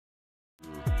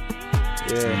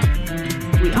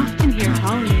Yeah. We often hear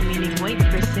haole meaning white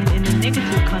person in a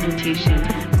negative connotation,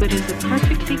 but is a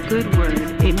perfectly good word.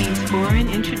 It means foreign,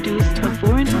 introduced, of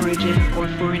foreign origin, or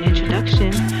foreign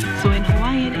introduction. So in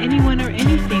Hawaiian, anyone or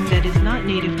anything that is not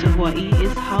native to Hawaii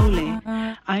is haole.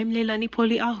 I'm Leilani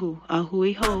Poli'ahu,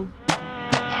 ahui ho.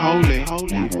 Haole.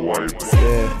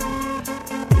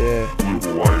 Yeah.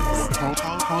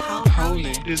 Haole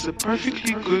is a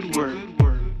perfectly good word.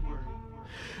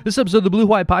 This episode of the Blue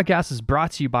Hawaii Podcast is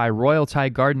brought to you by Royal Thai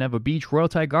Garden Ewa Beach. Royal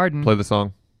Thai Garden. Play the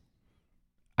song.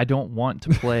 I don't want to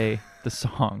play the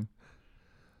song.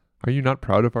 Are you not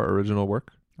proud of our original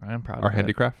work? I am proud of Our it.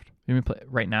 handicraft? You mean play it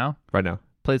right now? Right now.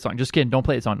 Play the song. Just kidding. Don't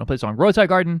play the song. Don't play the song. Royal Thai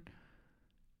Garden.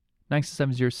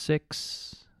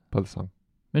 96706. Play the song.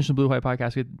 Mention the Blue Hawaii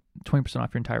Podcast. Get 20%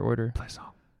 off your entire order. Play the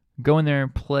song. Go in there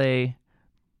and play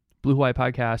Blue Hawaii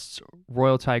Podcast's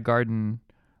Royal Thai Garden,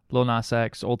 Lil Nas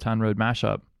X, Old Town Road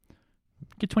mashup.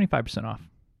 Get 25% off.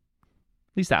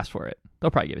 At least ask for it.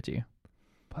 They'll probably give it to you.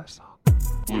 Play the song.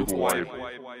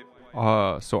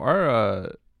 So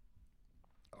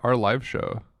our live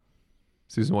show,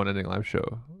 season 1 ending live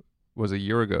show, was a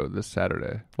year ago this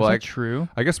Saturday. Is that true?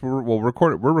 I guess we're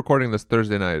recording this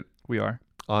Thursday night We are.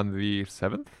 on the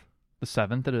 7th. The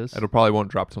 7th it is. It'll probably won't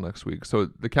drop till next week. So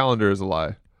the calendar is a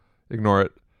lie. Ignore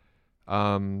it.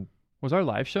 Was our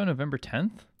live show November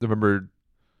 10th? November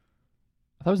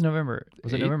I thought it was November.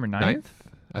 Was it November 9th?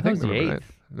 I thought think it was the November 8th. 9th.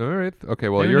 November 8th? Okay,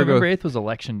 well, Maybe a year November ago. 8th was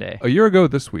election day. A year ago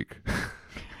this week.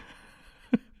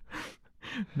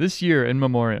 This year in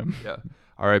memoriam. Yeah.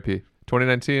 R.I.P.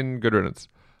 2019, good riddance.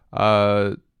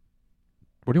 What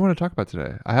do you want to talk about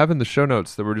today? I have in the show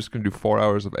notes that we're just going to do 4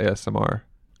 hours of ASMR.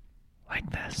 Like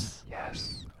this.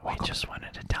 Yes. We just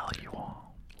wanted to tell you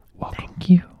all. Welcome. Thank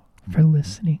you for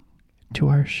listening to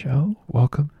our show.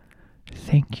 Welcome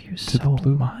Thank you to the so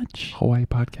Blue much. Hawaii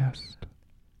Podcast.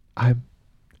 I'm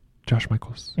Josh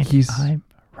Michaels. And He's I'm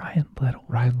Ryan Little.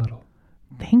 Ryan Little.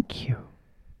 Thank you.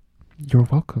 You're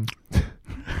welcome.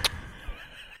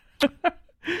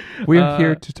 We're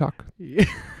here to talk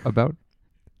about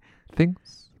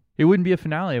things It wouldn't be a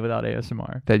finale without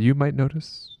ASMR. that you might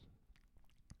notice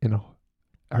in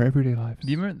our everyday lives.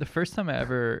 Do you remember the first time I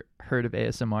ever heard of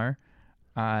ASMR?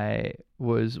 I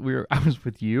was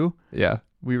with you. Yeah.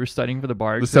 We were studying for the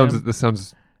bar This exam.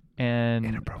 sounds And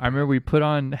inappropriate. I remember we put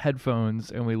on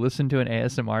headphones and we listened to an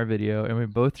ASMR video and we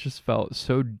both just felt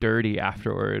so dirty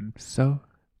afterward so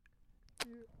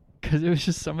because it was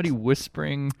just somebody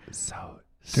whispering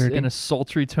dirty. in a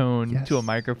sultry tone Yes. to a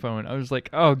microphone. I was like,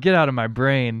 oh, get out of my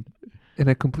brain. in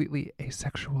a completely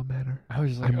asexual manner I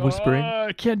was like, I'm whispering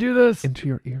I can't do this. into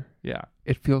your ear. Yeah.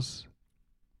 It feels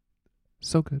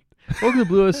so good. Welcome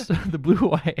to the Blue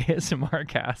Hawaii ASMR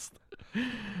cast.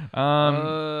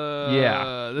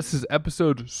 Yeah. This is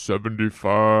episode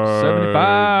 75.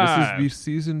 75. This is the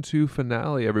season 2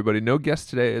 finale, everybody. No guest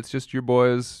today. It's just your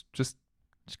boys just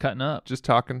Cutting up.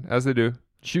 talking as they do.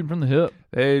 Shooting from the hip.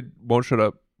 They won't shut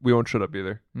up. We won't shut up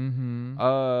either. Mm-hmm.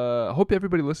 Hope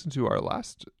everybody listened to our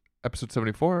last episode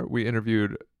 74. We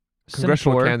interviewed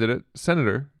congressional candidate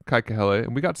Senator Kai Kahele,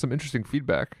 and we got some interesting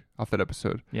feedback off that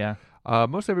episode. Yeah.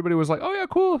 Most everybody was like, "Oh yeah,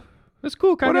 cool." That's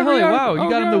cool. Kind of Whatever, yeah. wow. You Oh,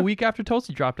 got him yeah. the week after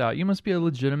Tulsi dropped out. You must be a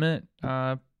legitimate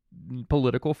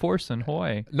political force in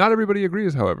Hawaii. Not everybody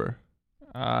agrees, however.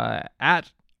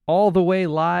 At All the Way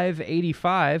Live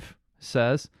 85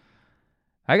 says,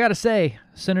 I gotta say,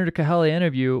 Senator Kahele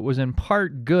interview was in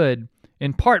part good,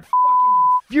 in part fucking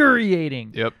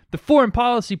infuriating. Yep. The foreign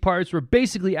policy parts were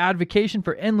basically advocation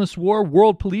for endless war,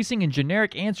 world policing, and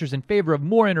generic answers in favor of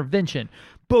more intervention.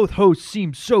 Both hosts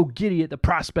seemed so giddy at the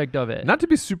prospect of it. Not to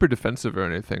be super defensive or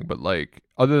anything, but like,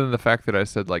 other than the fact that I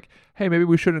said like, hey, maybe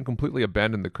we shouldn't completely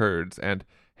abandon the Kurds, and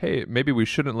hey, maybe we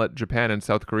shouldn't let Japan and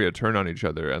South Korea turn on each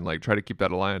other and like try to keep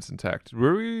that alliance intact.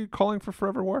 Were we calling for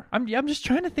forever war? I'm just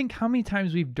trying to think how many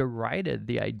times we've derided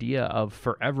the idea of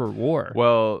forever war.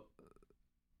 Well,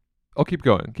 I'll keep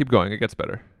going. Keep going. It gets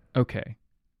better. Okay.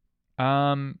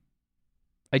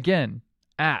 Again,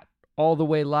 at All the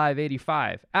Way Live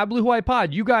 85. At Blue Hawaii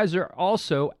Pod, you guys are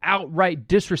also outright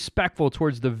disrespectful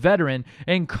towards the veteran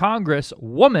and Congress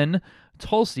woman,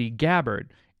 Tulsi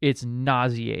Gabbard. It's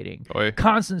nauseating. Oi.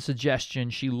 Constant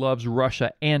suggestion she loves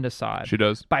Russia and Assad. She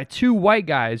does. By two white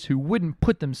guys who wouldn't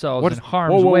put themselves What in is-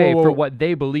 harm's whoa, way whoa, whoa. for what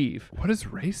they believe. What does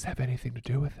race have anything to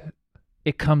do with it?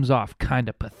 It comes off kind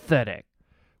of pathetic.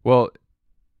 Well,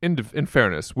 in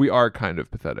fairness, we are kind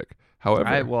of pathetic.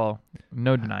 However,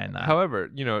 No denying that. however,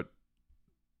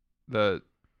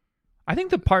 I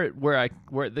think the part where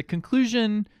the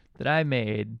conclusion that I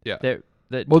made, Yeah. that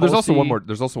there's also Tulsi- one more.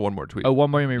 There's also one more tweet. Oh,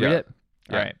 one more. You may read Yeah. it.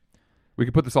 Yeah. All right. We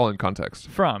could put this all in context.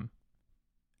 From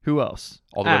Who else?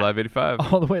 All the way live 85.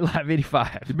 All the way live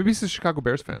 85. Maybe he's a Chicago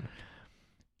Bears fan.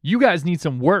 You guys need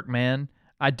some work, man.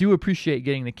 I do appreciate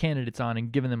getting the candidates on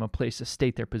and giving them a place to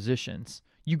state their positions.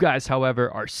 You guys, however,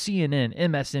 are CNN,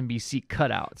 MSNBC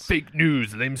cutouts. Fake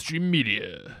news, lamestream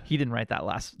media. He didn't write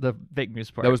the fake news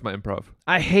part. That was my improv.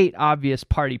 I hate obvious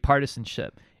party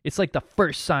partisanship. It's like the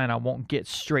first sign I won't get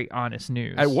straight, honest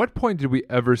news. At what point did we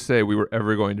ever say we were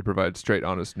ever going to provide straight,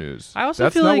 honest news? I also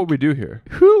That's feel not like what we do here.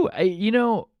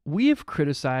 We have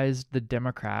criticized the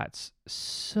Democrats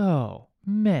so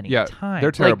many times.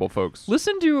 They're terrible, folks.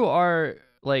 Listen to our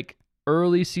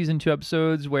early season 2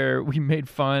 episodes where we made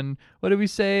fun. What did we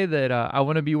say? That I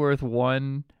want to be worth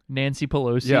one Nancy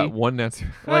Pelosi. Yeah, one Nancy.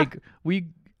 I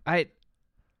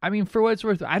mean, for what it's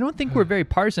worth, I don't think we're very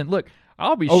partisan. Look,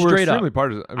 I'll be we're straight up. extremely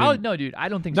partisan. I mean, no, dude, I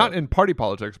don't think not so. in party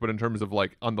politics, but in terms of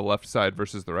on the left side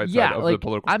versus the right side of the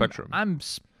political spectrum. I'm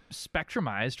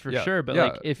spectrumized for sure,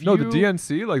 but if the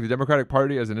DNC, the Democratic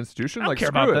Party as an institution, I don't care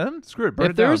screw about it. them. Screw it. Burn if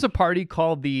it down. there's a party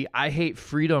called the I Hate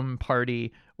Freedom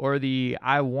Party or the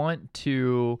I Want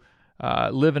to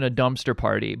Live in a Dumpster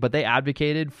Party, but they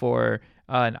advocated for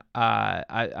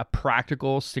a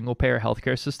practical single-payer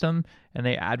healthcare system, and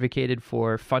they advocated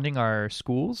for funding our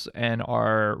schools and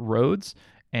our roads,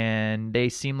 and they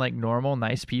seem like normal,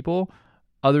 nice people,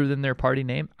 other than their party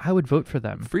name, I would vote for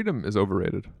them. Freedom is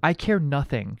overrated. I care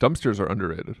nothing. Dumpsters are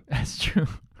underrated. That's true.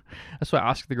 That's why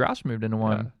Oscar the Grouch moved into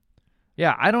one.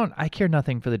 Yeah, I care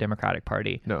nothing for the Democratic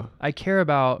Party. No. I care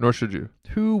about Nor should you.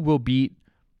 who will beat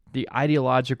the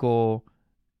ideological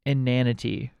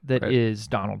inanity that is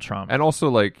Donald Trump. And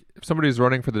also, if somebody's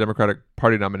running for the Democratic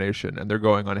Party nomination and they're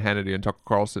going on Hannity and Tucker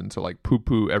Carlson to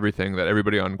poo-poo everything that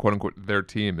everybody on quote-unquote their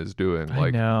team is doing. I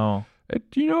know.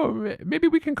 Maybe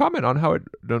we can comment on how it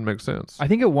doesn't make sense. I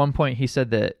think at one point he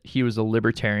said that he was a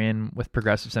libertarian with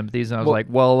progressive sympathies, and I was like,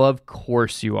 well, of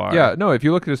course you are. Yeah, no, if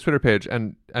you look at his Twitter page,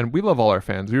 and we love all our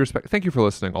fans. We respect. Thank you for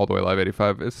listening all the way live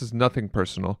 85. This is nothing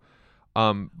personal.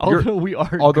 Although we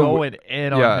are going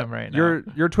in on him right now.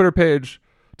 Your Twitter page,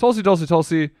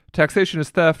 Tulsi, taxation is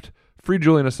theft, free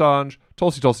Julian Assange,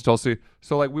 Tulsi.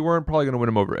 So we weren't probably going to win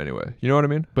him over anyway. You know what I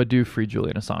mean? But do free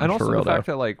Julian Assange and also for real, the fact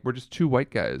that we're just two white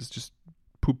guys just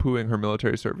poo-pooing her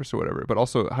military service or whatever. But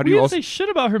also, how do we you say shit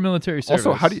about her military service?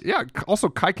 Also, also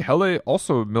Kai Kahele,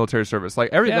 also military service.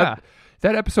 That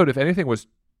episode, if anything,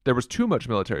 there was too much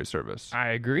military service. I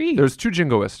agree. There's too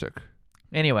jingoistic.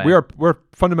 Anyway, we're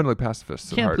fundamentally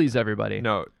pacifists. Can't please everybody.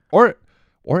 No, or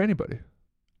anybody.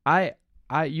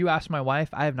 You asked my wife.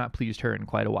 I have not pleased her in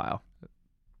quite a while.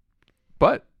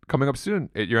 But coming up soon,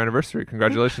 8-year anniversary.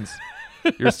 Congratulations.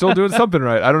 You're still doing something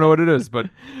right. I don't know what it is, but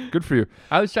good for you.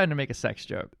 I was trying to make a sex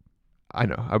joke. I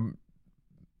know.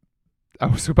 I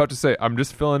was about to say I'm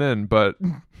just filling in, but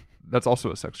that's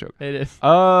also a sex joke. It is.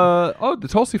 The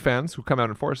Tulsi fans who come out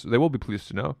in force, they will be pleased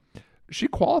to know she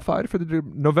qualified for the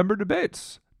November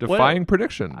debates, defying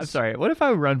predictions. I'm sorry. What if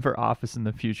I run for office in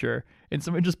the future and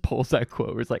someone just pulls that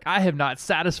quote where it's like, I have not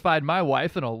satisfied my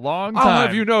wife in a long time. I'll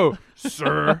have you know,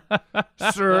 sir,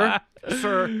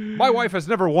 my wife has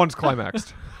never once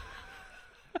climaxed.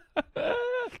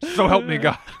 So help me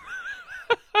God.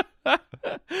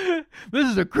 This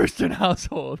is a Christian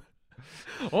household.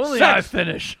 Only Sex. I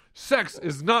finish. Sex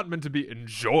is not meant to be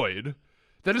enjoyed.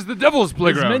 That is the devil's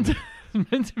playground.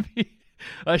 It's meant to be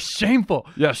a shameful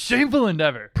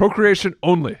endeavor. Procreation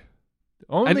only.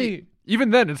 Only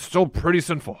even then, it's still pretty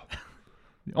sinful.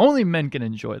 Only men can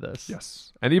enjoy this.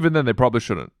 Yes. And even then, they probably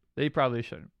shouldn't. They probably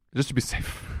shouldn't. Just to be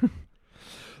safe.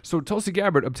 So Tulsi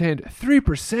Gabbard obtained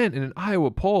 3% in an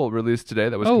Iowa poll released today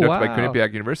that was conducted by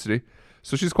Quinnipiac University.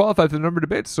 So she's qualified for the number of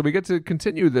debates. So we get to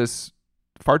continue this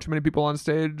far too many people on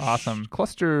stage. Awesome.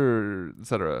 Cluster,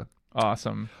 etc.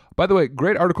 Awesome. By the way,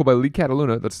 great article by Lee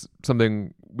Cataluna. That's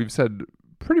something we've said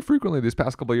pretty frequently these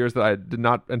past couple of years that I did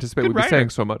not anticipate we'd be saying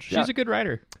so much. She's a good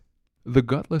writer. The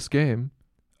gutless game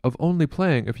of only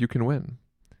playing if you can win.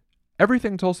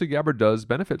 Everything Tulsi Gabbard does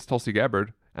benefits Tulsi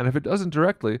Gabbard, and if it doesn't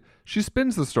directly, she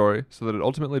spins the story so that it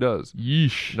ultimately does.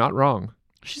 Yeesh. Not wrong.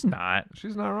 She's not.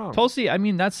 She's not wrong. Tulsi, I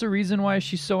mean, that's the reason why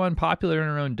she's so unpopular in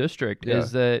her own district,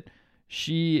 is that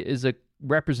she is a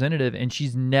representative and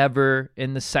she's never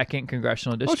in the 2nd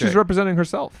congressional district. Oh, she's representing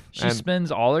herself. She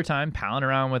spends all her time pounding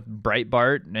around with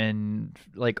Breitbart and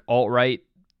alt-right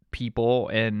people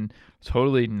and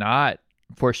totally not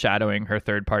foreshadowing her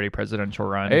third-party presidential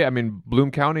run. Hey, I mean,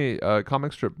 Bloom County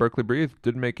comic strip Berkeley Breathe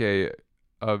did make a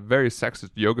very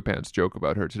sexist yoga pants joke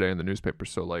about her today in the newspaper.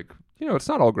 So, it's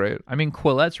not all great. I mean,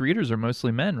 Quillette's readers are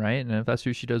mostly men, right? And if that's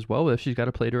who she does well with, she's got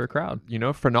to play to her crowd.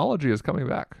 Phrenology is coming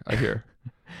back, I hear.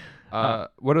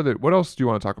 What else do you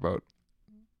want to talk about?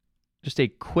 Just a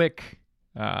quick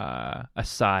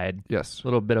aside. Yes. A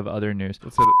little bit of other news.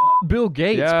 Let's hit it. Bill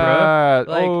Gates, Yeah.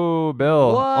 bro. Like, oh,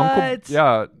 Bill. what?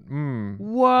 Yeah.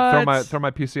 What? Throw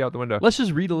my PC out the window. Let's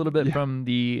just read a little bit from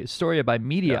the story by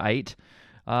Mediaite.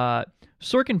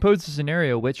 Sorkin posed a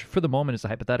scenario which, for the moment, is a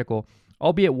hypothetical,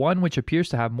 albeit one which appears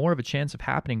to have more of a chance of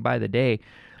happening by the day.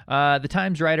 The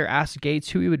Times writer asked Gates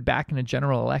who he would back in a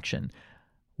general election,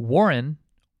 Warren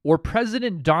or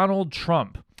President Donald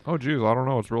Trump. Oh, geez. I don't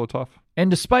know. It's really tough. And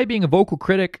despite being a vocal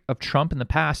critic of Trump in the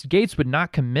past, Gates would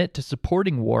not commit to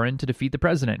supporting Warren to defeat the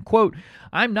president. Quote,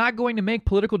 "I'm not going to make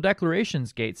political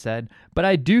declarations," Gates said, "but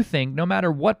I do think no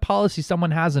matter what policy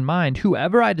someone has in mind,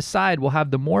 whoever I decide will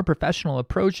have the more professional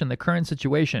approach in the current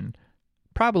situation.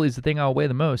 Probably is the thing I'll weigh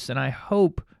the most, and I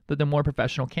hope that the more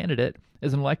professional candidate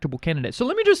is an electable candidate." So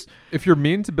let me just... If you're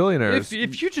mean to billionaires...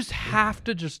 If you just have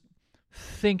to just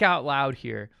think out loud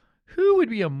here, who would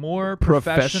be a more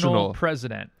professional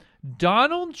president?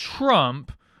 Donald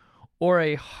Trump or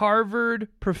a Harvard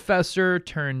professor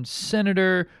turned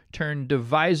senator turned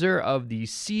deviser of the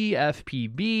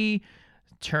CFPB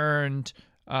turned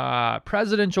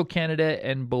presidential candidate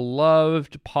and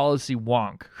beloved policy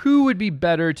wonk? Who would be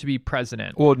better to be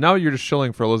president? Well, now you're just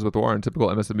shilling for Elizabeth Warren, typical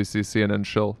MSNBC CNN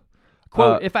shill.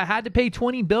 Quote, "If I had to pay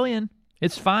 $20 billion,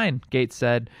 it's fine," Gates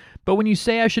said. "But when you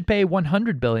say I should pay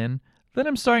 $100 billion, then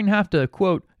I'm starting to have to,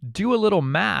 quote, do a little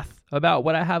math about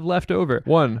what I have left over."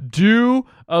 Do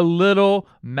a little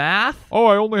math? Oh,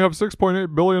 I only have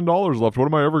 $6.8 billion left. What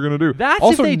am I ever going to do? That's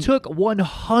also, if they took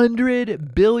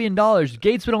 $100 billion.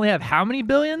 Gates would only have how many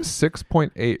billions?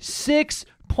 6.8.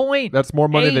 6.8. That's more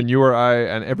money than you or I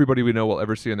and everybody we know will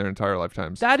ever see in their entire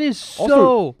lifetimes. That is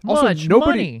so much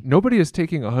money. Nobody is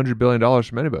taking $100 billion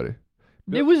from anybody.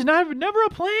 It was never a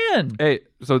plan. Hey,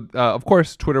 so of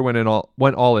course Twitter went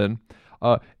all in.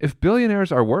 If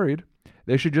billionaires are worried,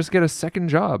 they should just get a second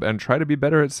job and try to be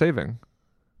better at saving.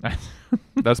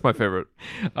 That's my favorite.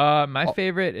 My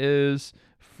favorite is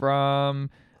from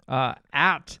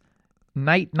at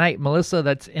Night Melissa.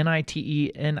 That's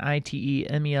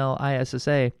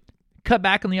NITEMELISSA. Cut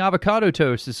back on the avocado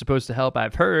toast is supposed to help,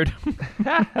 I've heard.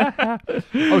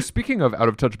 Oh, speaking of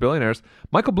out-of-touch billionaires,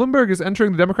 Michael Bloomberg is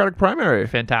entering the Democratic primary.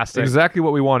 Fantastic. Exactly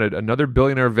what we wanted. Another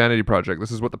billionaire vanity project. This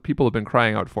is what the people have been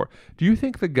crying out for. Do you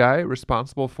think the guy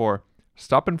responsible for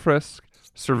stop and frisk,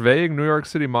 surveying New York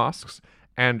City mosques,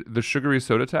 and the sugary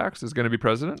soda tax is going to be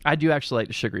president? I do actually like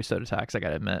the sugary soda tax, I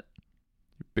gotta admit.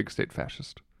 Big state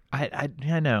fascist. I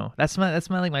know. That's my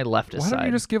like my leftist side. Why don't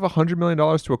you just give $100 million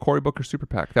to a Cory Booker super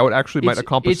PAC? That would actually might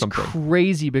accomplish something. It's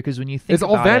crazy because when you think it's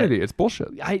all vanity. It's bullshit.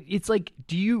 It's like,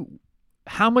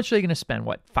 how much are they going to spend?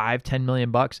 What, $5-10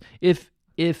 million bucks? If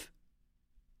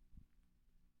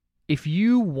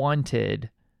you wanted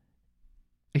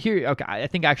here, okay, I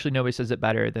think actually nobody says it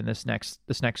better than this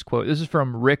next quote. This is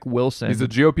from Rick Wilson. He's a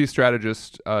GOP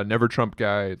strategist, never Trump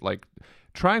guy, like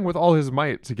trying with all his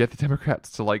might to get the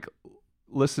Democrats to like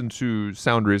listen to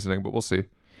sound reasoning, but we'll see.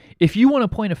 "If you want to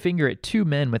point a finger at two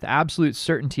men with absolute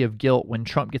certainty of guilt when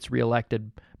Trump gets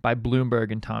reelected by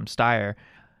Bloomberg and Tom Steyer,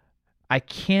 I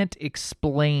can't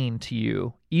explain to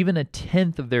you even a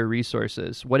tenth of their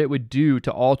resources, what it would do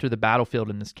to alter the battlefield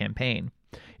in this campaign.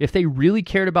 If they really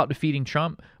cared about defeating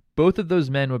Trump, both of those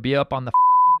men would be up on the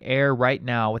air right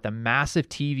now with a massive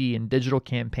TV and digital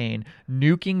campaign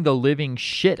nuking the living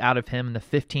shit out of him in the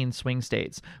 15 swing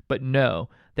states. But no,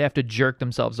 they have to jerk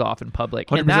themselves off in public."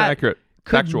 100% and that accurate.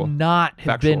 could Factual. not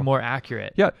have Factual. been more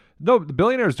accurate. Yeah. No, the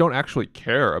billionaires don't actually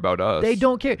care about us. They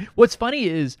don't care. What's funny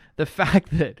is the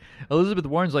fact that Elizabeth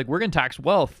Warren's like, we're going to tax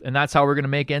wealth, and that's how we're going to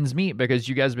make ends meet because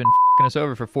you guys have been fucking us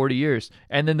over for 40 years.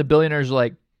 And then the billionaires are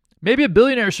like, maybe a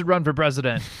billionaire should run for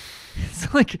president.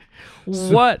 It's like,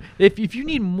 what? If you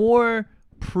need more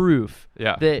proof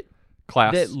that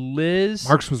class, that Liz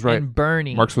Marx was right. and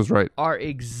Bernie Marx was right. are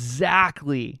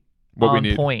exactly what on we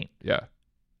need. point. Yeah.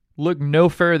 Look no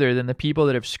further than the people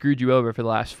that have screwed you over for the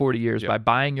last 40 years by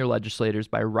buying your legislators,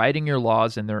 by writing your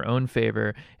laws in their own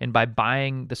favor, and by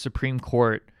buying the Supreme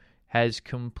Court has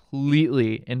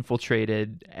completely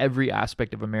infiltrated every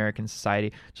aspect of American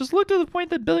society. Just look to the point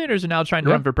that billionaires are now trying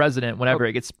to run for president whenever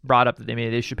it gets brought up that maybe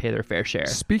they should pay their fair share.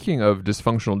 Speaking of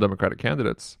dysfunctional Democratic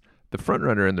candidates, the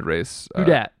frontrunner in the race, who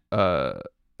dat?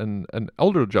 An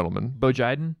elder gentleman, Bo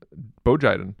Jiden,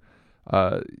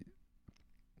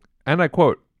 and I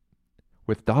quote,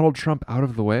 "With Donald Trump out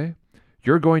of the way,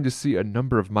 you're going to see a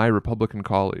number of my Republican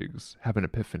colleagues have an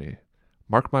epiphany.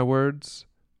 Mark my words.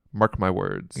 Mark my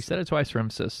words." He said it twice for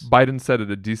emphasis. Biden said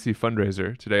at a DC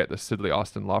fundraiser today at the Sidley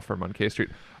Austin law firm on K Street.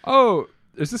 Oh,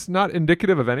 is this not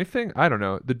indicative of anything? I don't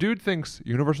know. The dude thinks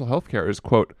universal health care is,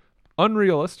 quote,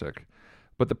 unrealistic.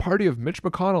 But the party of Mitch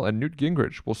McConnell and Newt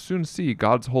Gingrich will soon see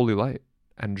God's holy light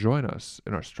and join us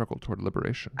in our struggle toward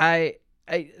liberation. I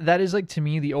that is like to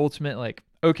me the ultimate like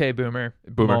okay boomer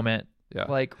moment. Yeah.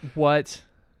 Like what?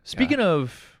 Speaking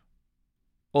of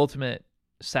ultimate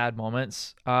sad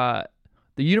moments, the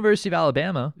University of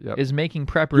Alabama is making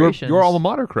preparations. Your alma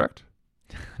mater, correct?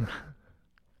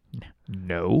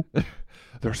 No.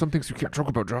 There are some things you can't talk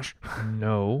about, Josh.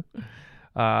 No.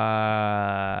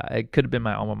 It could have been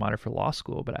my alma mater for law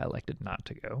school, but I elected not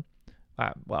to go.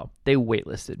 Well, they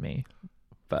waitlisted me,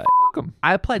 but Welcome.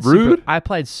 I applied. Rude. I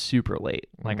applied super late.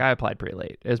 Like I applied pretty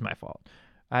late. It was my fault.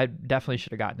 I definitely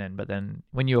should have gotten in, but then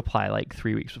when you apply like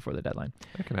 3 weeks before the deadline,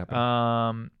 That can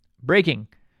happen. Breaking: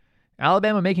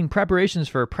 Alabama making preparations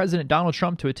for President Donald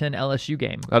Trump to attend LSU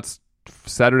game. That's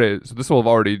Saturday, so this will have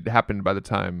already happened by the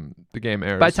time the game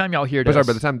airs. By the time y'all hear this, Sorry,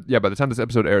 by the time this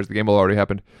episode airs, the game will already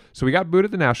happened. So we got booed at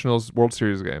the Nationals World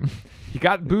Series game. He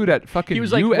got booed at fucking he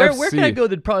was like, UFC. where can I go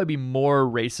that'd probably be more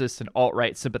racist and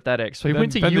alt-right sympathetic? So he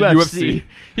went to Then the UFC. UFC.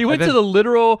 He went to the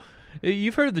literal.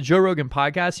 You've heard of the Joe Rogan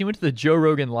podcast. He went to the Joe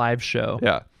Rogan live show.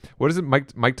 Yeah. What is it?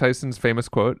 Mike Tyson's famous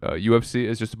quote: "UFC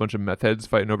is just a bunch of meth heads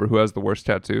fighting over who has the worst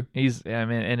tattoo."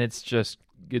 And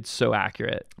It's so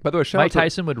accurate. By the way, Mike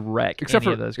Tyson would wreck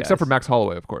any of those guys. Except for Max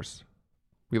Holloway, of course.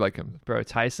 We like him. Bro,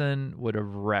 Tyson would have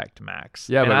wrecked Max.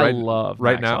 Yeah, and but I love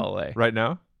Max Holloway. Right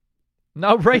now?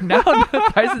 No, right now,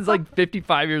 Tyson's like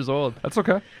 55 years old. That's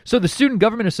okay. So the Student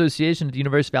Government Association at the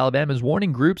University of Alabama is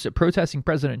warning groups that protesting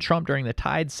President Trump during the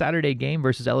Tide Saturday game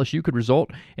versus LSU could result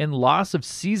in loss of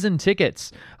season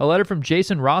tickets. A letter from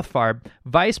Jason Rothfarb,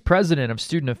 Vice President of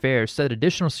Student Affairs, said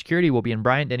additional security will be in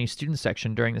Bryant-Denny student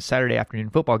section during the Saturday afternoon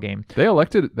football game. They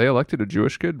elected a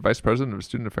Jewish kid Vice President of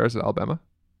Student Affairs at Alabama?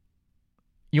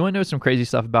 You want to know some crazy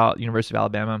stuff about University of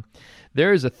Alabama?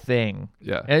 There is a thing.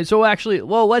 Yeah. And so actually,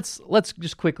 well, let's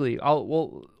just quickly.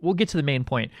 We'll get to the main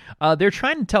point. They're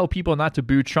trying to tell people not to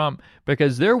boo Trump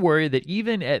because they're worried that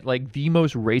even at like the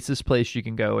most racist place you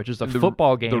can go, which is a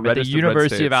football game at the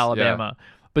University of Alabama,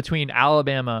 between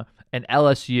Alabama and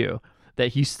LSU,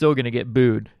 that he's still going to get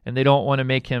booed, and they don't want to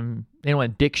make him. They don't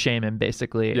want to dick shame him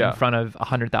basically in front of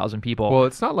 100,000 people. Well,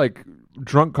 it's not like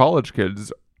drunk college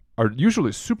kids are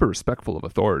usually super respectful of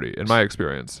authority, in my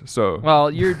experience. So,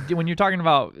 well, when you're talking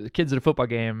about kids at a football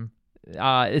game,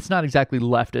 it's not exactly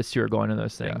leftists who are going to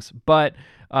those things. Yeah. But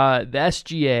the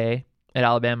SGA at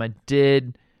Alabama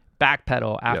did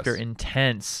backpedal after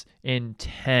intense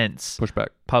pushback,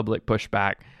 public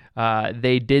pushback.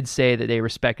 They did say that they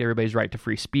respect everybody's right to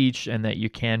free speech and that you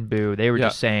can boo. They were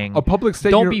just saying a public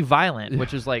state don't be violent,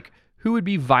 which is like, who would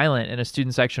be violent in a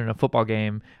student section in a football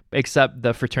game except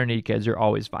the fraternity kids are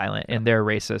always violent and they're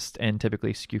racist and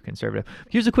typically skew conservative.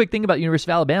 Here's a quick thing about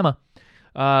University of Alabama.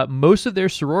 Most of their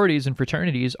sororities and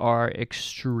fraternities are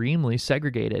extremely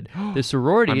segregated. The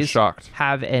sororities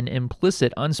have an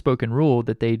implicit, unspoken rule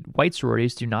that white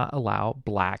sororities do not allow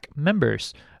black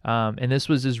members. And this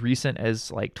was as recent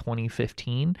as like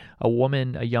 2015.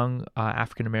 A young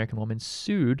African-American woman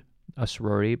sued a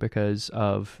sorority because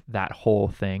of that whole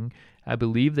thing. I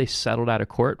believe they settled out of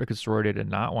court because sorority did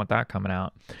not want that coming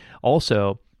out.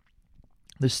 Also,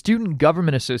 the Student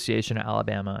Government Association of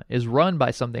Alabama is run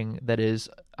by something that is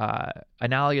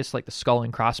analogous like the Skull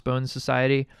and Crossbones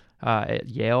Society at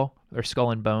Yale, or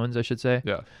Skull and Bones, I should say.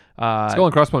 Yeah. Skull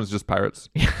and Crossbones is just pirates.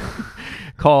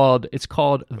 It's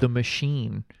called The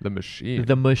Machine. The Machine.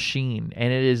 The Machine.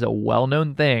 And it is a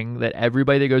well-known thing that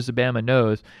everybody that goes to Bama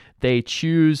knows. They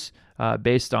choose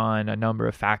based on a number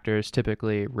of factors,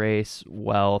 typically race,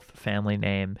 wealth, family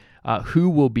name, who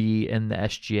will be in the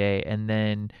SGA, and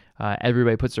then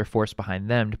everybody puts their force behind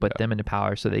them to put them into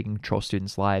power so they can control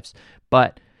students' lives.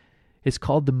 But it's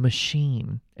called The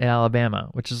Machine in Alabama,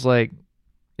 which is like,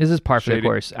 this is par for the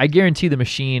course. I guarantee The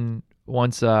Machine,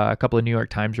 once a couple of New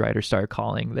York Times writers started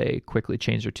calling, they quickly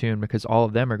changed their tune because all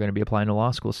of them are going to be applying to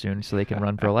law school soon so they can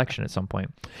run for election at some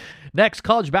point. Next,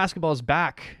 college basketball is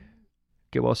back.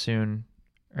 Get well soon,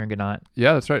 Aaron Gannott.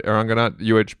 Yeah, that's right. Aaron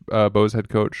Gannott, Bo's head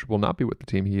coach, will not be with the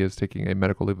team. He is taking a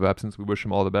medical leave of absence. We wish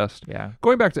him all the best. Yeah.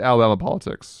 Going back to Alabama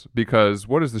politics, because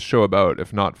what is the show about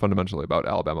if not fundamentally about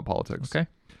Alabama politics? Okay.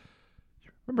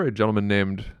 Remember a gentleman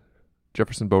named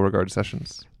Jefferson Beauregard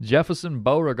Sessions? Jefferson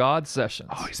Beauregard Sessions.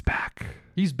 Oh, he's back.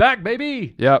 He's back,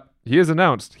 baby. Yep. He has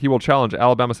announced he will challenge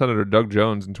Alabama Senator Doug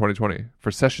Jones in 2020 for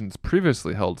Sessions'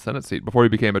 previously held Senate seat before he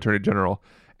became Attorney General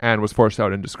and was forced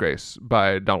out in disgrace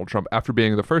by Donald Trump after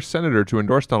being the first senator to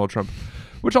endorse Donald Trump,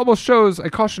 which almost shows a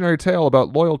cautionary tale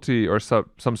about loyalty or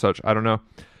some such. I don't know.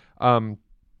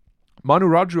 Manu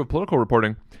Raju of Political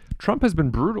Reporting Trump has been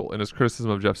brutal in his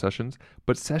criticism of Jeff Sessions,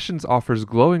 but Sessions offers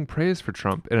glowing praise for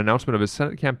Trump in announcement of his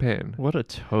Senate campaign. What a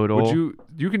total. Would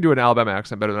you can do an Alabama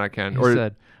accent better than I can. He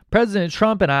said, President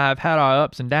Trump and I have had our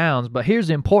ups and downs, but here's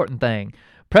the important thing.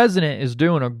 President is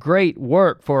doing a great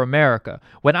work for America.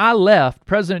 When I left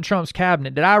President Trump's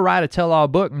cabinet, did I write a tell-all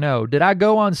book? No. Did I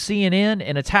go on CNN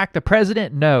and attack the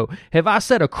president? No. Have I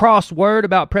said a cross word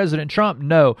about President Trump?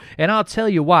 No. And I'll tell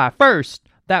you why. First,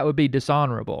 that would be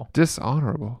dishonorable.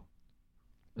 Dishonorable.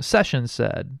 Sessions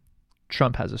said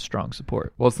Trump has a strong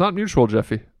support. Well, it's not mutual,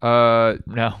 Jeffy.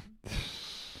 No.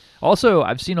 Also,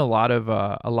 I've seen a lot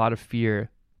of fear.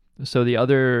 So the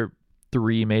other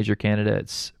three major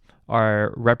candidates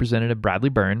are Representative Bradley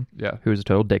Byrne, who is a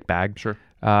total dickbag. Sure.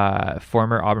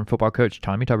 Former Auburn football coach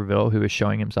Tommy Tuberville, who is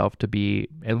showing himself to be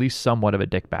at least somewhat of a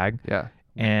dickbag. Yeah.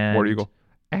 And War Eagle.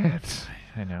 And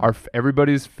I know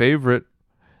everybody's favorite,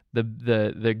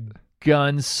 the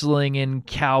gun-slinging,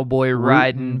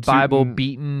 cowboy-riding,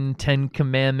 Bible-beating, Ten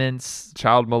Commandments,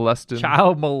 child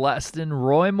molesting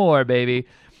Roy Moore, baby.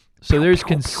 So there's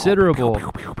considerable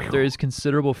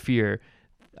fear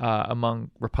among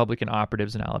Republican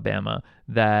operatives in Alabama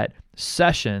that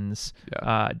Sessions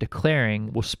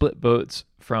declaring will split votes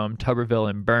from Tuberville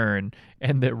and Byrne,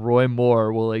 and that Roy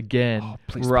Moore will again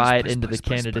ride into the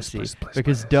candidacy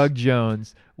because Doug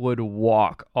Jones would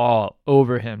walk all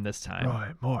over him this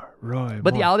time.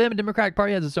 But the Alabama Democratic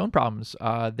Party has its own problems.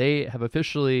 They have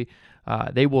officially,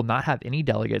 they will not have any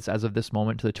delegates as of this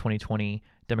moment to the 2020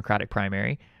 Democratic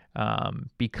primary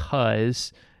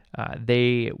because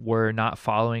they were not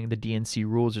following the DNC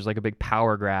rules. There's like a big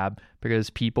power grab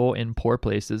because people in poor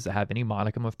places that have any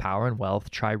modicum of power and wealth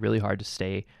try really hard to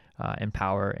stay in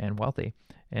power and wealthy.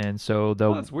 And so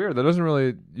that's weird. That doesn't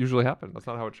really usually happen. That's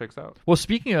not how it shakes out. Well,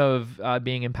 speaking of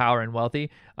being in power and wealthy,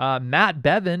 Matt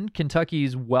Bevin,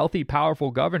 Kentucky's wealthy,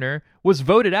 powerful governor, was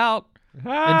voted out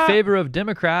in favor of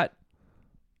Democrat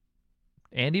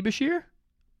Andy Beshear.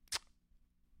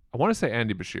 I want to say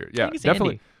Andy Beshear. Yeah,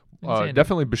 definitely.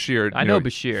 Definitely Bashir. I know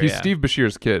Bashir. He's Steve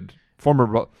Bashir's kid.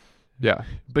 Former,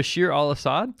 Bashir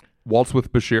al-Assad? Waltz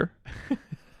with Bashir.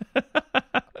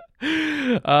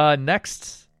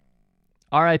 Next,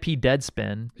 R.I.P.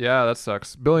 Deadspin. Yeah, that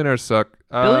sucks. Billionaires suck.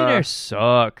 Billionaires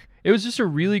suck. It was just a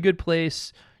really good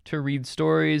place to read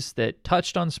stories that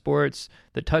touched on sports,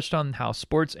 that touched on how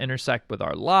sports intersect with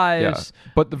our lives.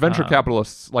 Yeah. But the venture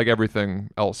capitalists, like everything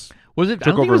else, was it?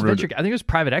 I don't think it was venture. I think it was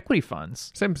private equity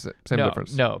funds. Same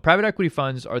difference. No, private equity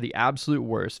funds are the absolute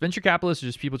worst. Venture capitalists are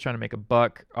just people trying to make a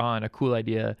buck on a cool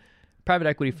idea. Private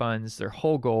equity funds, their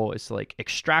whole goal is to like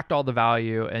extract all the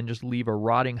value and just leave a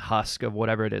rotting husk of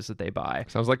whatever it is that they buy.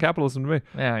 Sounds like capitalism to me.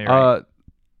 Yeah, you're right.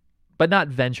 But not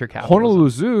venture capitalism. Honolulu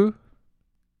Zoo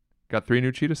got 3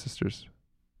 new cheetah sisters.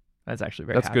 That's actually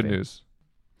very That's happy. good news.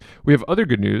 We have other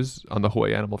good news on the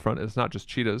Hawaii animal front. It's not just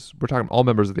cheetahs. We're talking all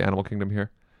members of the animal kingdom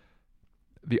here.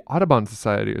 The Audubon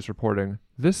Society is reporting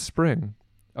this spring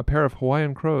a pair of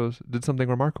Hawaiian crows did something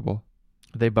remarkable.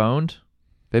 They boned?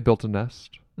 They built a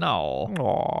nest. No.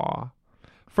 Aww.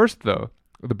 First, though,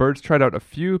 the birds tried out a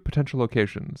few potential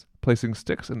locations, placing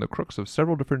sticks in the crooks of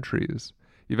several different trees.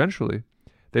 Eventually,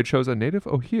 they chose a native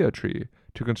ohia tree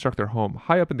to construct their home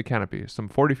high up in the canopy, some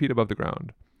 40 feet above the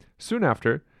ground. Soon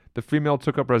after, the female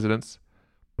took up residence,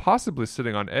 possibly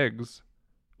sitting on eggs,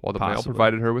 while the male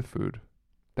provided her with food.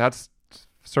 That's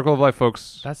circle of life,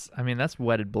 folks. That's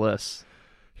wedded bliss.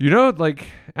 You know, like,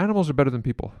 animals are better than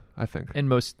people, I think. In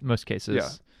most cases. Yeah.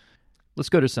 Let's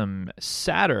go to some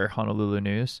sadder Honolulu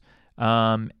news.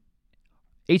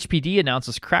 HPD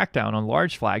announces crackdown on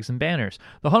large flags and banners.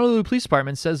 The Honolulu Police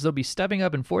Department says they'll be stepping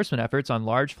up enforcement efforts on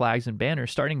large flags and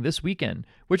banners starting this weekend,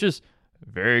 which is,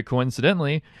 very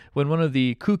coincidentally, when one of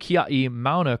the Kukiai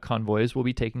Mauna convoys will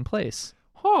be taking place.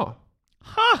 Huh.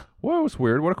 Well, it's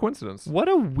weird. What a coincidence. What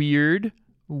a weird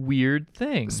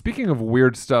thing. Speaking of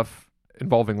weird stuff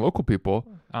involving local people,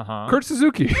 Kurt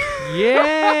Suzuki.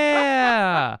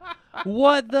 Yeah.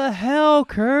 What the hell,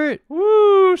 Kurt?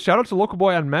 Woo! Shout out to local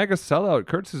boy on MAGA sellout,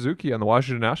 Kurt Suzuki on the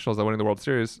Washington Nationals that winning the World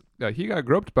Series. He got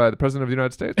groped by the President of the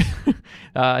United States.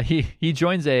 He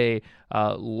joins a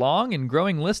long and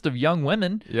growing list of young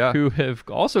women who have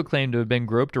also claimed to have been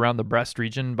groped around the breast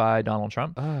region by Donald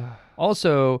Trump.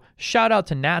 Also, shout out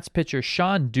to Nats pitcher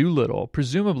Sean Doolittle,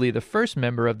 presumably the first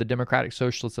member of the Democratic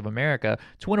Socialists of America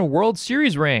to win a World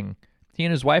Series ring. He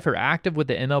and his wife are active with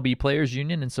the MLB Players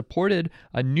Union and supported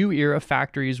a New Era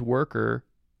Factories worker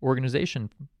organization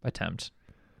attempt.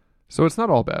 So it's not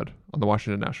all bad on the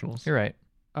Washington Nationals. You're right.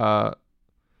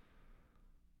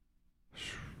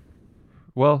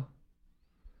 Well,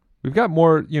 we've got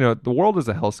more, the world is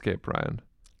a hellscape, Ryan.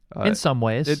 In some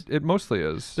ways. It mostly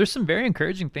is. There's some very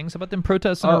encouraging things about them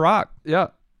protests in Iraq. Yeah.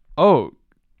 Oh,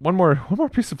 one more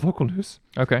piece of local news.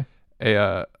 Okay.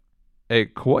 A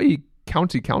Kauai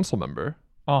County Council member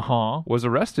was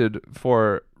arrested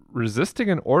for resisting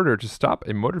an order to stop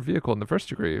a motor vehicle in the first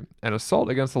degree and assault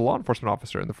against a law enforcement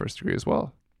officer in the first degree as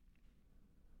well.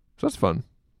 So that's fun.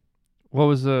 What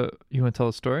was you want to tell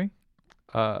the story?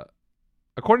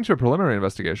 According to a preliminary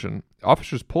investigation,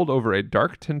 officers pulled over a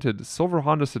dark-tinted silver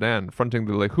Honda sedan fronting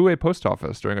the Lehue post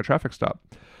office during a traffic stop.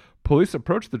 Police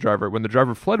approached the driver when the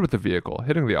driver fled with the vehicle,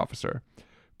 hitting the officer.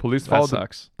 Police followed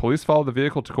the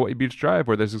vehicle to Kauai Beach Drive,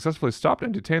 where they successfully stopped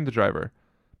and detained the driver.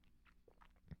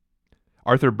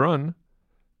 Arthur Brunn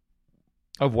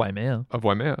of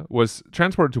Waimea was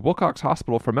transported to Wilcox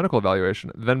Hospital for medical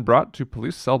evaluation, then brought to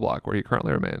police cell block, where he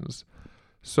currently remains.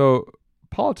 So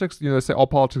politics, they say all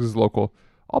politics is local.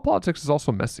 All politics is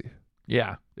also messy.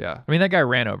 Yeah. Yeah. I mean, that guy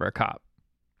ran over a cop.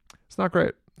 It's not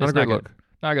great. Not a great look.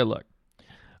 Not a good look.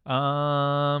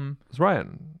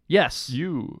 Ryan. Yes.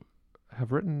 You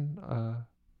have written a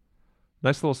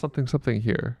nice little something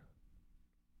here.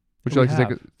 Would you like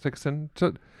to take us in?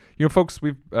 So, folks,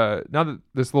 we've now that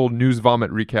this little news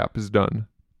vomit recap is done,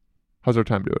 how's our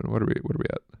time doing? What are we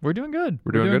at? We're doing good.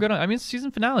 We're doing good. I mean, it's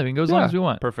season finale. We can go as long as we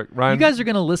want. Perfect. Ryan, you guys are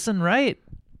gonna listen, right?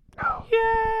 No.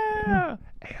 Yeah.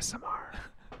 ASMR.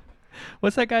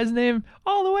 What's that guy's name?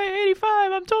 All the way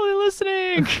 85. I'm totally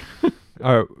listening.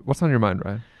 All right. What's on your mind,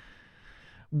 Ryan?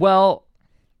 Well,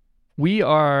 we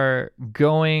are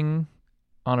going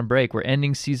on a break. We're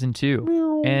ending season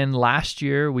 2. And last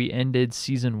year we ended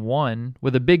season 1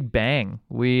 with a big bang.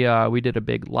 We did a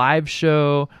big live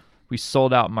show. We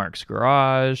sold out Mark's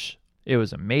Garage. It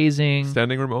was amazing.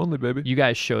 Standing room only, baby. You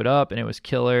guys showed up and it was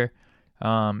killer.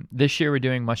 This year we're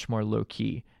doing much more low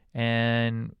key.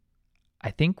 And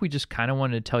I think we just kind of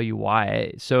wanted to tell you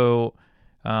why. So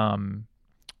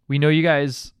we know you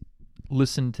guys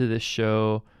listen to this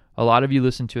show. A lot of you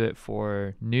listen to it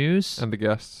for news. And the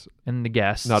guests.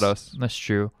 Not us. That's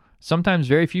true. Sometimes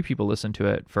very few people listen to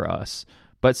it for us,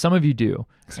 but some of you do.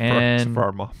 Except for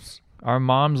our moms. Our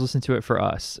moms listen to it for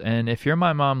us. And if you're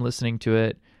my mom listening to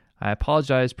it, I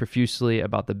apologize profusely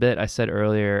about the bit I said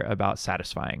earlier about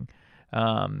satisfying.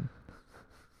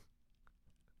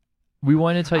 We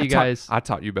want to tell you guys. I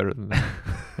taught you better than that.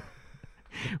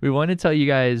 We want to tell you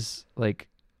guys like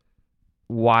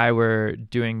why we're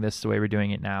doing this the way we're doing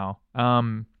it now.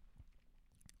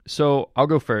 So I'll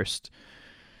go first.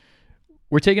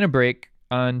 We're taking a break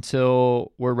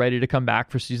until we're ready to come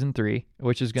back for season 3,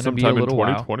 which is going to be a little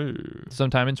while.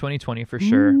 Sometime in 2020 for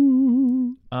sure.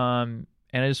 And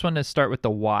I just want to start with the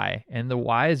why. And the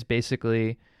why is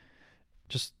basically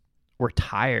just we're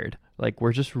tired. Like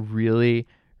we're just really,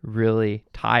 really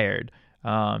tired.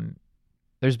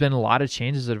 There's been a lot of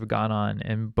changes that have gone on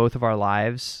in both of our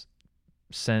lives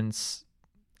since,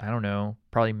 I don't know,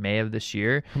 probably May of this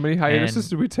year. How many hiatuses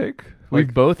did we take?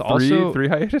 We've both three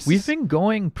hiatuses? We've been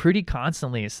going pretty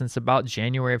constantly since about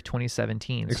January of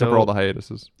 2017. Except for all the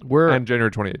hiatuses. And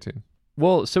January 2018.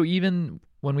 Well, so even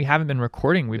when we haven't been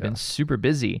recording, we've been super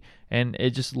busy. And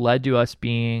it just led to us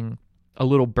being a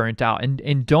little burnt out.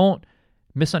 And don't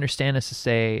misunderstand us to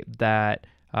say that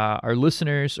our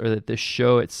listeners or that this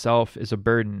show itself is a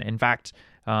burden. In fact,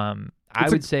 I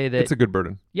would say that it's a good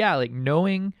burden. Yeah, like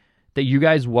knowing that you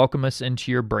guys welcome us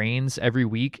into your brains every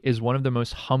week is one of the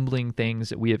most humbling things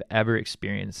that we have ever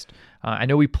experienced. I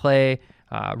know we play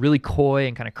really coy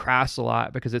and kind of crass a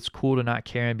lot because it's cool to not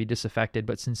care and be disaffected,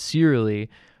 but sincerely,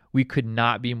 we could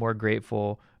not be more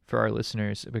grateful for our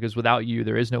listeners because without you,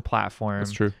 there is no platform.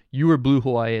 That's true. You are Blue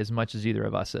Hawaii as much as either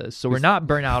of us is. So we're not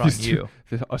burnt out on you.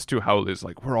 Us two howlies,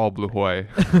 like we're all Blue Hawaii.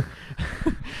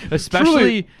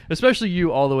 especially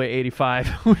you all the way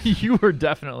 85. You were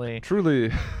definitely.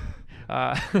 Truly,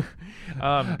 as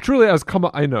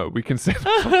I know we can say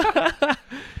that.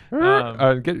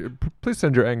 Please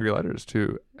send your angry letters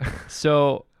to.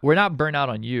 So we're not burnt out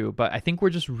on you, but I think we're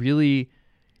just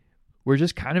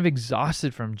kind of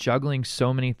exhausted from juggling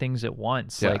so many things at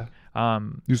once. Yeah.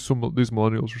 These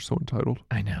millennials are so entitled.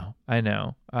 I know.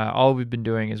 All we've been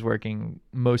doing is working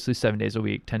mostly 7 days a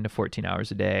week, 10 to 14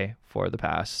 hours a day for the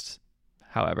past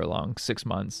however long, 6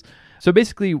 months. So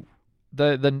basically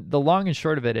the long and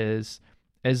short of it is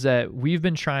that we've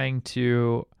been trying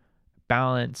to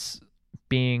balance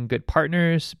being good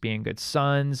partners, being good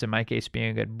sons, in my case, being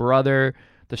a good brother,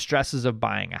 the stresses of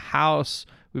buying a house.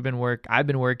 I've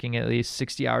been working at least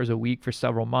 60 hours a week for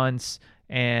several months,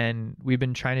 and we've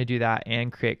been trying to do that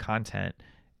and create content.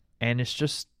 And it's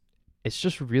just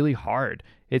really hard.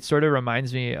 It sort of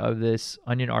reminds me of this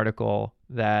Onion article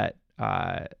that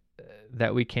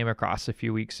we came across a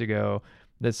few weeks ago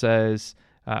that says,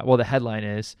 the headline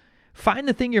is, "Find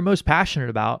the thing you're most passionate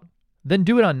about, then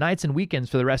do it on nights and weekends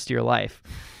for the rest of your life."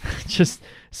 Just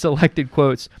selected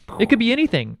quotes. It could be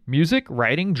anything: music,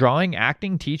 writing, drawing,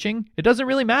 acting, teaching. It doesn't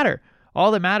really matter.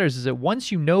 All that matters is that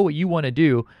once you know what you want to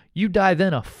do, you dive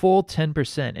in a full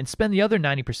 10% and spend the other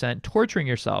 90% torturing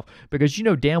yourself because you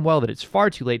know damn well that it's far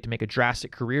too late to make a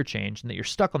drastic career change and that you're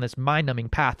stuck on this mind-numbing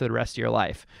path for the rest of your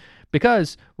life.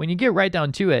 Because when you get right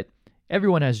down to it,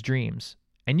 everyone has dreams,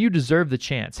 and you deserve the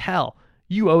chance. Hell,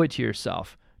 you owe it to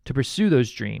yourself to pursue those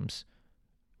dreams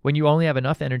when you only have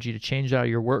enough energy to change out of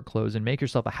your work clothes and make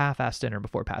yourself a half-assed dinner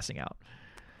before passing out.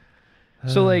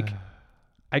 So,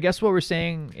 I guess what we're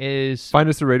saying is... Find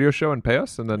us a radio show and pay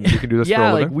us, and then we can do this for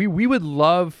a living. we would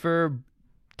love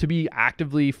to be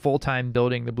actively full-time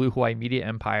building the Blue Hawaii media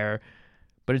empire,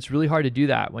 but it's really hard to do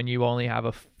that when you only have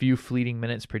a few fleeting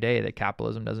minutes per day that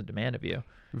capitalism doesn't demand of you.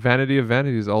 Vanity of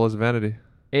vanities, all is vanity.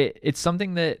 It's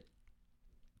something that,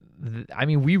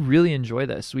 we really enjoy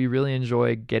this. We really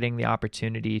enjoy getting the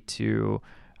opportunity to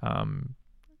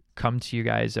come to you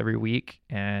guys every week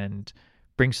and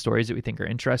bring stories that we think are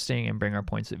interesting and bring our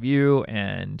points of view,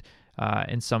 and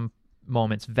in some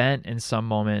moments vent, in some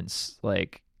moments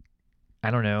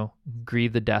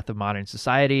grieve the death of modern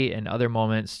society, and other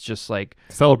moments just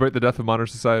celebrate the death of modern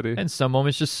society, and some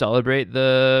moments just celebrate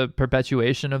the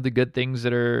perpetuation of the good things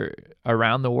that are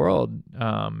around the world.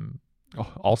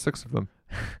 All 6 of them.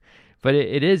 But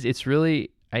it's really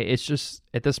it's just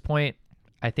at this point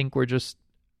I think we just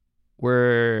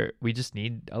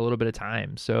need a little bit of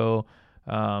time. So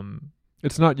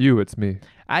it's not you, it's me.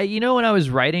 When I was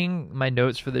writing my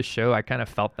notes for this show, I kind of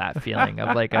felt that feeling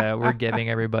of we're giving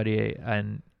everybody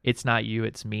an it's not you,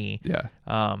 it's me. Yeah.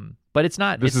 But it's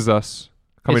not. This is us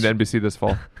coming to NBC this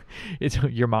fall. It's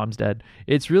your mom's dead.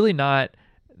 It's really not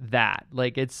that.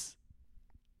 It's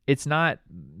not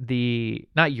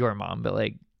not your mom, but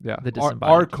the disembodied.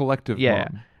 Our collective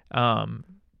mom.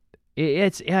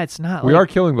 It's not. We are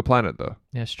killing the planet, though.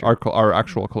 Yeah, it's true. Our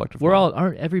actual collective.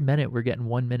 Every minute we're getting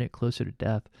 1 minute closer to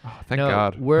death. Oh, thank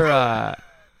God. We're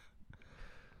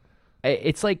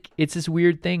it's this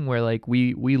weird thing where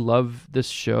we love this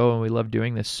show and we love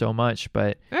doing this so much,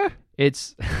 but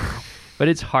it's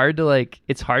hard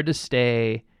to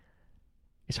stay.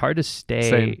 It's hard to stay.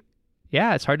 Sane.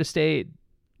 Yeah, it's hard to stay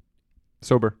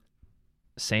sober.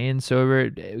 Sane, sober,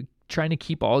 trying to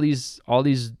keep all these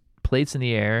plates in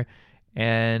the air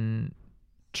and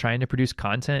trying to produce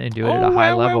content and do it at a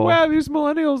high level. Wow, these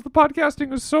millennials, the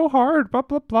podcasting is so hard, blah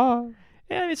blah blah.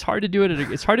 Yeah, it's hard to do it.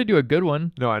 It's hard to do a good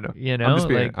one. No, I know. I'm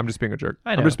just being a jerk.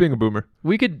 I know. I'm just being a boomer.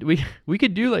 We could do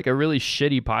a really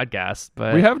shitty podcast,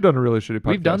 but we have done a really shitty podcast.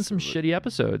 We've done some shitty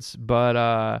episodes,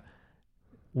 but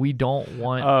we don't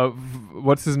want.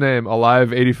 What's his name?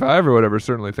 Alive 85 or whatever.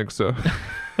 Certainly think so.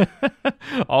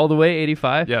 All the way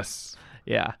 85. Yes.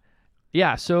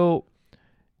 Yeah. So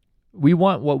we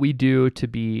want what we do to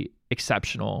be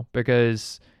exceptional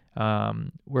because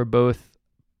we're both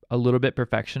a little bit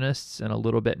perfectionists and a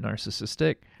little bit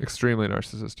narcissistic. Extremely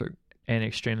narcissistic. And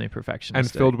extremely perfectionistic.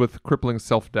 And filled with crippling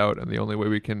self-doubt. And the only way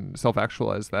we can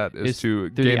self-actualize that is to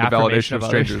gain the validation of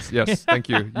strangers. Yes, thank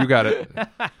you. You got it.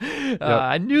 Yep.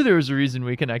 I knew there was a reason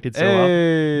we connected so well.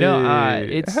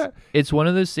 No, it's one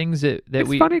of those things that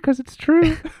it's funny because it's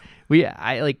true.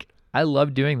 I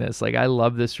love doing this. I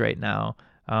love this right now.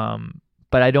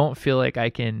 But I don't feel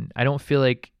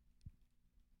like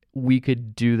we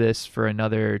could do this for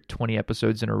another 20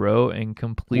 episodes in a row and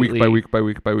completely week by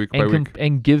week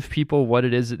and give people what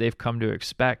it is that they've come to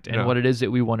expect and what it is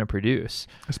that we want to produce.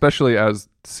 Especially as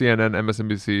CNN,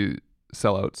 MSNBC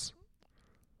sellouts.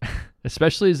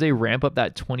 Especially as they ramp up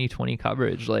that 2020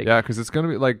 coverage. Because it's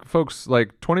going to be folks,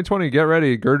 2020, get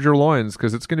ready, gird your loins,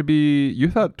 because it's going to be, you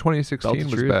thought 2016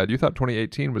 was bad. You thought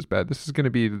 2018 was bad. This is going to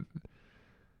be...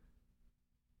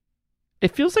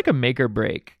 It feels like a make or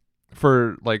break.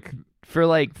 For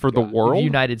the world, the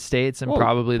United States, and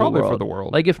probably the world. For the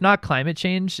world. If not climate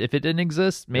change, if it didn't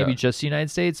exist, maybe just the United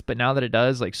States. But now that it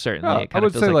does, certainly it kind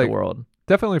of feels like the world.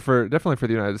 Definitely for the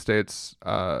United States.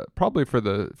 Probably for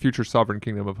the future sovereign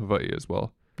kingdom of Hawaii as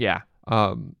well. Yeah.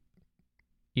 And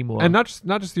not just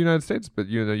the United States, but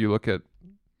you look at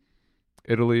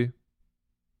Italy,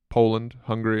 Poland,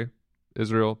 Hungary,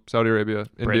 Israel, Saudi Arabia,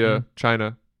 India,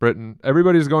 China, Britain.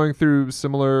 Everybody's going through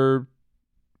similar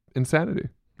insanity.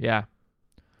 Yeah.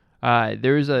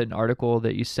 There was an article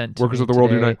that you sent to Workers me of the World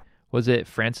today. Unite. Was it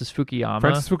Francis Fukuyama?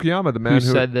 Francis Fukuyama, the man who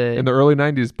said that in the early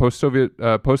 90s, post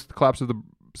the collapse of the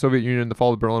Soviet Union and the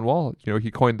fall of the Berlin Wall, he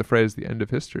coined the phrase "the end of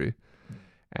history,"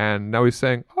 and now he's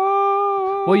saying,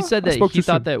 "Oh." Well, he said that he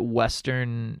thought that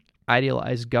Western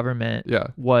idealized government Yeah.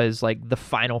 was like the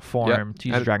final form, to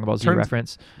use a And Dragon Ball Z turns-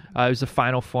 reference. It was the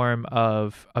final form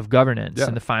of governance Yeah.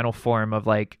 and the final form of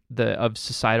like of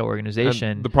societal organization.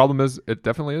 And the problem is, it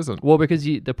definitely isn't. Well, because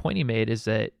the point he made is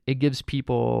that it gives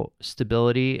people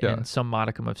stability Yeah. and some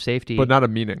modicum of safety, But not a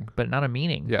meaning.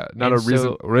 meaning. Yeah, not And a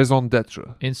reason. Raison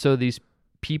d'être. And so these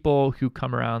people who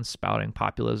come around spouting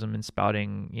populism and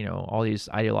spouting, all these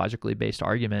ideologically based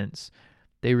arguments,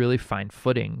 they really find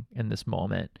footing in this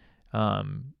moment.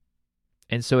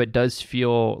 And so it does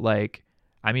feel like,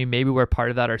 I mean, maybe we're part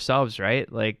of that ourselves, right?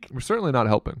 Like, We're certainly not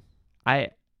helping. I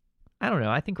don't know.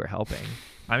 I think we're helping.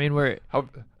 I mean, How,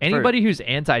 anybody who's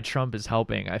anti-Trump is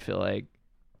helping, I feel like.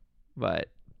 But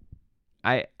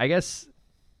I guess,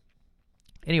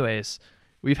 anyways,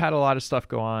 we've had a lot of stuff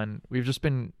go on. We've just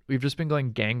been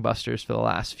going gangbusters for the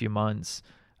last few months,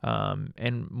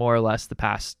 and more or less the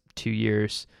past 2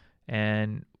 years.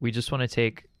 And we just want to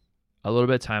take a little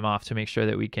bit of time off to make sure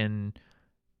that we can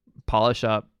polish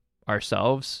up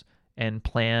ourselves and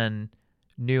plan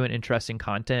new and interesting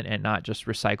content and not just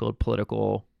recycled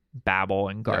political babble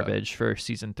and garbage for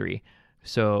season 3.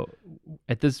 So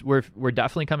at this, we're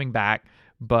definitely coming back,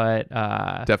 but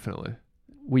definitely.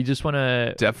 we just want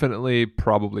to Definitely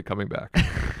probably coming back.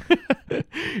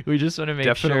 we just want to make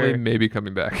Definitely sure, maybe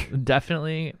coming back.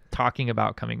 definitely talking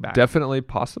about coming back. Definitely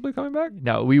possibly coming back.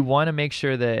 No, we want to make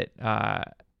sure that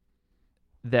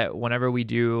that whenever we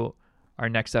do our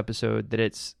next episode, that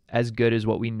it's as good as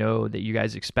what we know that you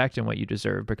guys expect and what you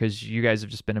deserve, because you guys have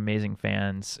just been amazing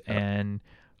fans. Yep. And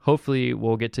hopefully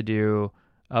we'll get to do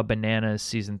a Bananas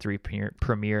season 3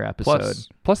 premiere episode.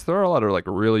 Plus there are a lot of like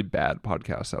really bad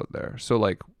podcasts out there. So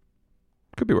like,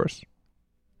 could be worse.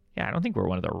 Yeah, I don't think we're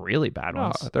one of the really bad No,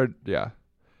 ones. yeah.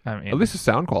 I mean, At least the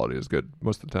sound quality is good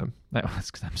most of the time. that's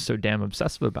because I'm so damn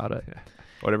obsessive about it.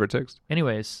 Whatever it takes.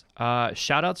 Anyways,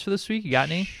 shout outs for this week. You got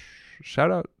any?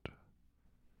 Shout out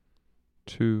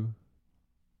to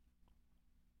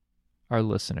Our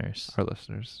listeners. our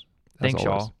listeners. as Thanks,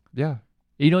 always. y'all. Yeah.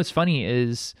 You know what's funny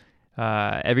is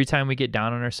every time we get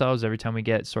down on ourselves, every time we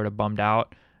get sort of bummed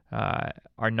out,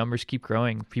 our numbers keep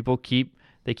growing. People keep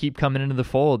coming into the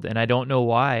fold, and I don't know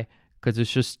why, because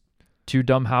it's just two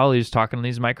dumb howlies talking on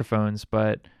these microphones.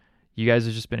 But you guys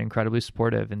have just been incredibly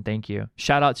supportive, and thank you.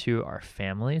 Shout out to our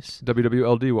families.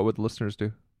 WWLD, what would the listeners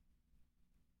do?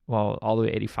 Well, all the way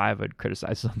 85 would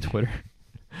criticize us on Twitter.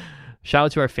 Shout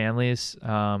out to our families.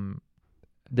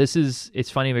 It's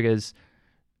funny because,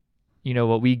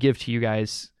 what we give to you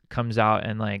guys comes out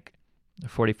in like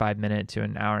 45-minute to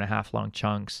an hour and a half long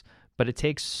chunks, but it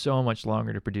takes so much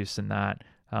longer to produce than that.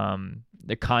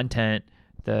 The content,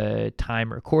 the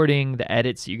time recording, the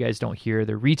edits that you guys don't hear,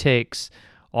 the retakes,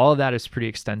 all of that is pretty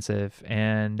extensive,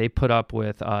 and they put up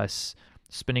with us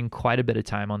spending quite a bit of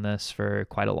time on this for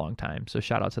quite a long time. So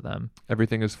shout out to them.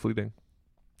 Everything is fleeting.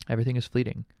 Everything is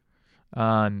fleeting.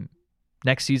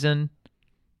 Next season,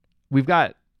 we've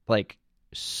got like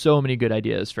so many good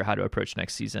ideas for how to approach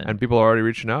next season. And people are already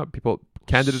reaching out.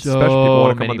 Candidates So especially, people want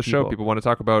to come many on the show. people. People want to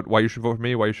talk about why you should vote for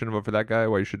me, why you shouldn't vote for that guy,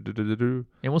 why you should do.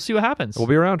 And we'll see what happens. We'll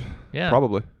be around. Yeah.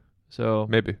 Probably. So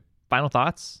Maybe. final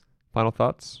thoughts? Final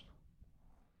thoughts?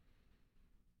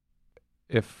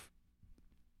 If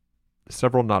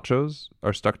several nachos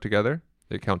are stuck together,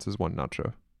 it counts as one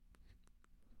nacho.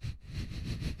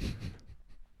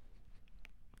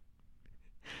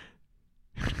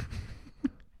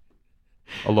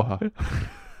 Aloha.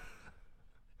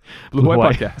 Blue White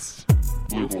Hawaii. Podcast.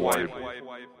 Blue White.